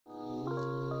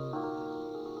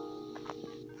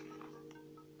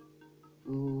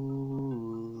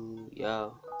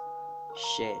Yo,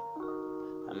 shit.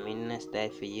 I'm in this day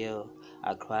for you.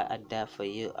 I cry, I die for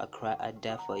you. I cry, I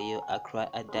die for you. I cry,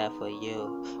 I die for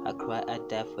you. I cry, I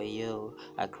die for you.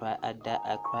 I cry, I die,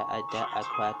 I cry, I die, I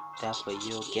cry, I die for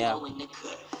you, girl.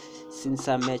 Since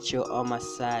I met you on my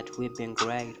side, we've been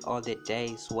great all the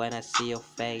days when I see your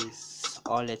face.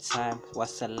 All the time,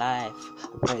 what's a life?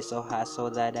 I pray so hard so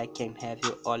that I can have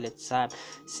you all the time.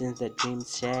 Since the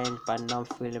dreams changed, but now I'm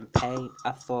feeling pain.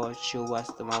 I thought you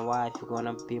was my wife, you're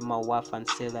gonna be my wife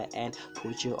until the end.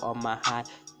 Put you on my heart,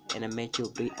 and I made you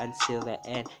bleed until the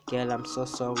end. Girl, I'm so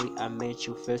sorry, I made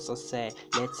you feel so sad.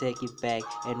 Let's take it back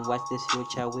and watch this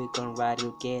future, we gon' ride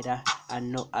together. I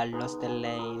know I lost the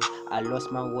lane, I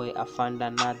lost my way, I found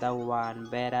another one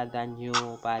better than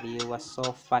you, but you was so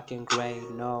fucking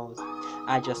great. No,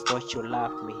 I just thought you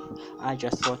loved me, I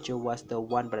just thought you was the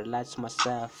one, but I lied to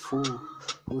myself.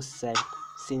 Who said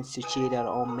since you cheated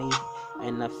on me?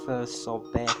 And I felt so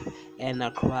bad, and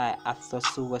I cried. I thought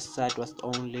suicide was the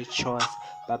only choice,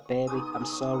 but baby, I'm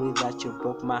sorry that you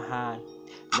broke my heart.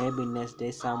 Maybe next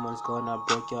day someone's gonna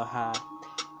break your heart.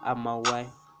 I'm away.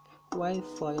 Wait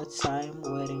for your time,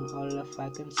 waiting all the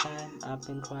fucking time. I've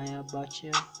been crying about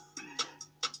you.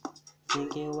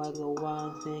 Thinking you're the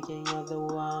one, thinking you're the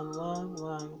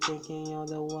one. Thinking you're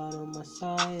the one on my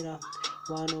side,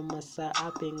 one on my side.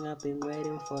 I've been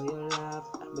waiting for your love.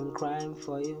 I've been crying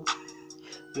for you,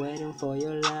 waiting for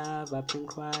your love. I've been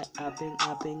crying, I've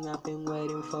been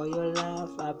waiting for your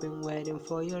love. I've been waiting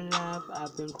for your love.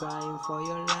 I've been crying for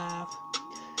your love.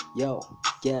 Yo,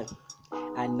 yeah.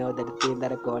 I know that the thing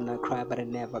that I'm gonna cry, but I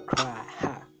never cry.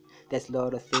 Ha. There's a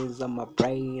lot of things on my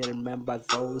brain. I remember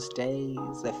those days.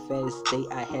 The first day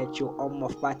I had you on my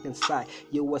fucking side.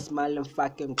 You were smiling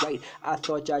fucking great. I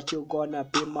thought that you gonna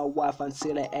be my wife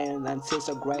until the end, until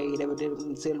so great. Everything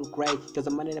until great. Cause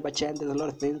the money never changed. There's a lot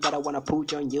of things that I wanna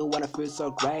put on you. Wanna feel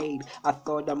so great. I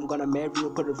thought I'm gonna marry you,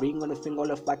 put a ring on the finger all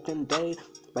the fucking day.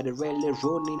 But it really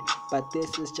ruining. But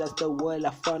this is just the world. I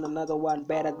found another one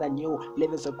better than you.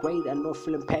 Living so great and not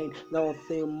feeling pain.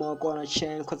 Nothing more gonna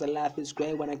change. Cause the life is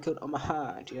great when I could on my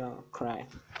heart. Yo, cry.